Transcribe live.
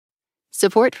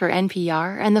Support for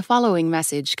NPR and the following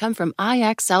message come from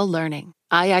IXL Learning.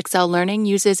 IXL Learning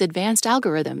uses advanced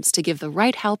algorithms to give the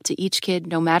right help to each kid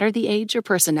no matter the age or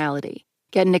personality.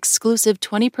 Get an exclusive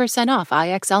 20% off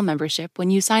IXL membership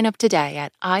when you sign up today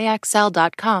at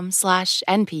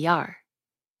IXL.com/NPR.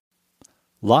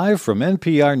 Live from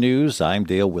NPR News, I'm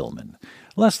Dale Willman.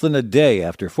 Less than a day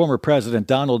after former President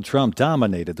Donald Trump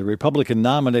dominated the Republican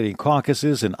nominating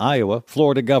caucuses in Iowa,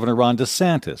 Florida Governor Ron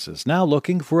DeSantis is now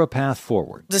looking for a path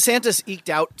forward. DeSantis eked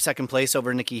out second place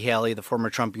over Nikki Haley, the former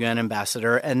Trump UN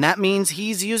ambassador, and that means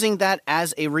he's using that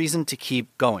as a reason to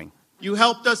keep going. You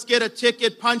helped us get a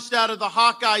ticket punched out of the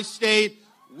Hawkeye state.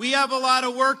 We have a lot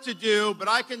of work to do, but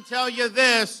I can tell you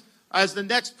this, as the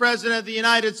next president of the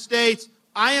United States,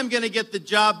 I am going to get the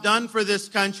job done for this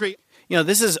country. You know,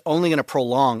 this is only going to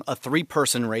prolong a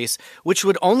three-person race, which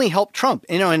would only help Trump.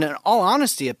 You know, and in all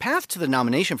honesty, a path to the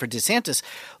nomination for DeSantis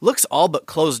looks all but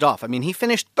closed off. I mean, he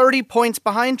finished 30 points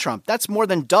behind Trump. That's more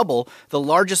than double the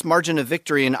largest margin of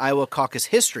victory in Iowa caucus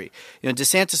history. You know,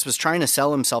 DeSantis was trying to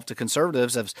sell himself to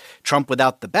conservatives as Trump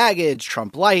without the baggage,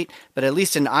 Trump light, but at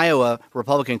least in Iowa,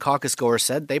 Republican caucus goers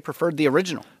said they preferred the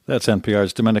original. That's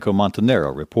NPR's Domenico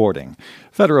Montanaro reporting.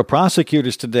 Federal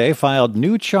prosecutors today filed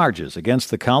new charges against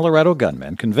the Colorado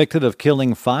gunman convicted of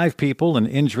killing 5 people and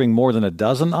injuring more than a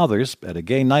dozen others at a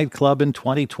gay nightclub in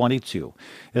 2022.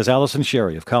 As Allison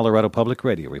Sherry of Colorado Public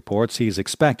Radio reports, he's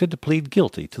expected to plead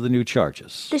guilty to the new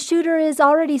charges. The shooter is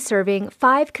already serving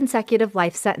 5 consecutive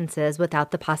life sentences without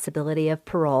the possibility of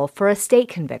parole for a state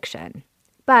conviction.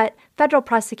 But federal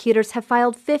prosecutors have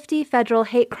filed 50 federal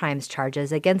hate crimes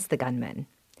charges against the gunman.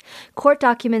 Court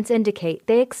documents indicate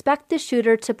they expect the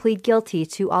shooter to plead guilty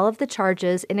to all of the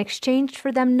charges in exchange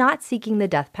for them not seeking the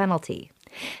death penalty.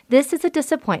 This is a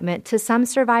disappointment to some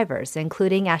survivors,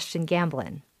 including Ashton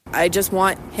Gamblin. I just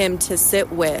want him to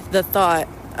sit with the thought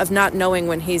of not knowing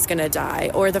when he's going to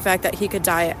die, or the fact that he could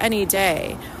die any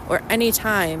day or any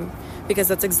time, because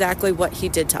that's exactly what he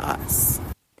did to us.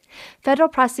 Federal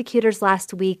prosecutors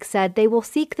last week said they will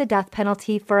seek the death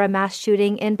penalty for a mass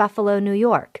shooting in Buffalo, New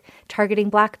York,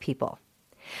 targeting Black people.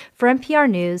 For NPR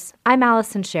News, I'm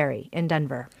Allison Sherry in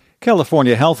Denver.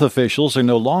 California health officials are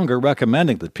no longer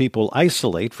recommending that people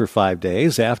isolate for 5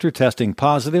 days after testing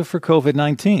positive for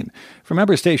COVID-19. From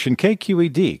member station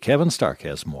KQED, Kevin Stark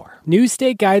has more. New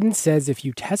state guidance says if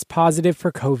you test positive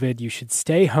for COVID, you should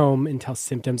stay home until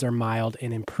symptoms are mild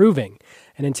and improving,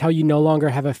 and until you no longer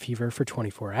have a fever for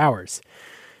 24 hours.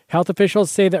 Health officials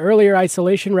say the earlier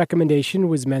isolation recommendation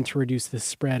was meant to reduce the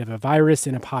spread of a virus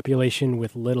in a population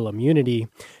with little immunity.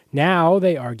 Now,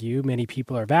 they argue, many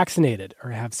people are vaccinated or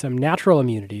have some natural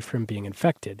immunity from being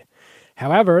infected.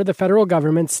 However, the federal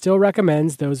government still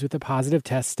recommends those with a positive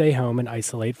test stay home and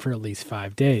isolate for at least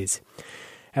 5 days.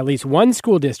 At least one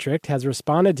school district has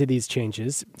responded to these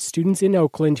changes. Students in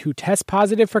Oakland who test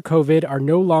positive for COVID are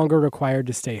no longer required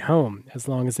to stay home, as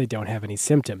long as they don't have any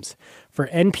symptoms. For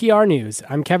NPR News,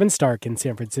 I'm Kevin Stark in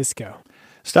San Francisco.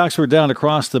 Stocks were down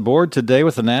across the board today,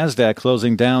 with the Nasdaq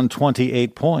closing down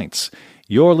 28 points.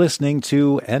 You're listening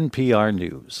to NPR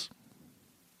News.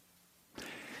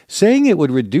 Saying it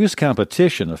would reduce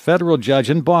competition, a federal judge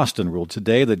in Boston ruled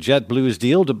today that JetBlue's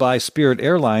deal to buy Spirit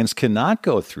Airlines cannot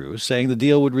go through, saying the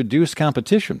deal would reduce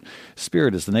competition.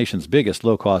 Spirit is the nation's biggest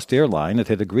low-cost airline. It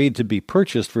had agreed to be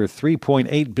purchased for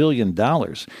 $3.8 billion.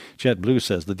 JetBlue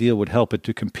says the deal would help it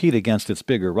to compete against its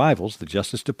bigger rivals. The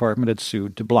Justice Department had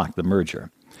sued to block the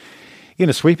merger. In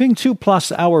a sweeping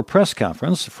 2-plus-hour press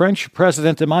conference, French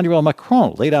President Emmanuel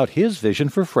Macron laid out his vision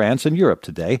for France and Europe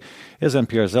today. As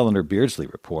NPR's Eleanor Beardsley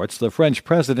reports, the French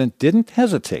president didn't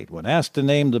hesitate when asked to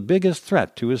name the biggest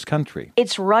threat to his country.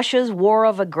 It's Russia's war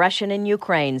of aggression in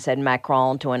Ukraine, said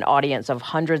Macron to an audience of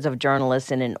hundreds of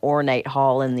journalists in an ornate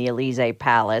hall in the Élysée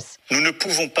Palace.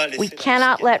 We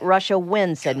cannot let Russia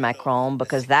win, said Macron,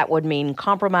 because that would mean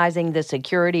compromising the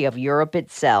security of Europe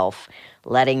itself.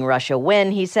 Letting Russia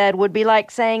win, he said, would be like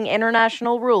saying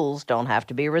international rules don't have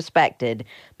to be respected.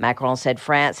 Macron said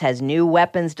France has new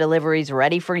weapons deliveries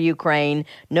ready for Ukraine,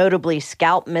 notably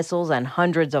Scalp missiles and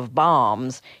hundreds of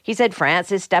bombs. He said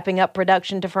France is stepping up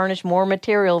production to furnish more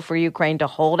material for Ukraine to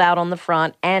hold out on the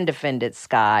front and defend its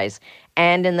skies.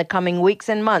 And in the coming weeks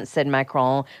and months, said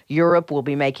Macron, Europe will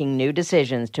be making new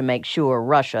decisions to make sure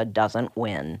Russia doesn't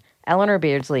win. Eleanor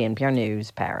Beardsley, NPR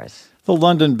News, Paris. The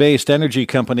London-based energy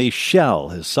company Shell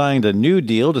has signed a new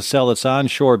deal to sell its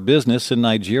onshore business in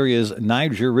Nigeria's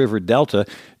Niger River Delta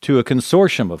to a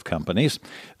consortium of companies.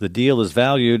 The deal is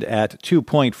valued at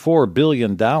 $2.4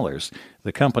 billion.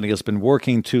 The company has been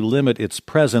working to limit its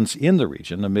presence in the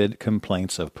region amid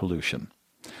complaints of pollution.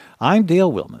 I'm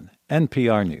Dale Willman,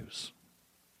 NPR News.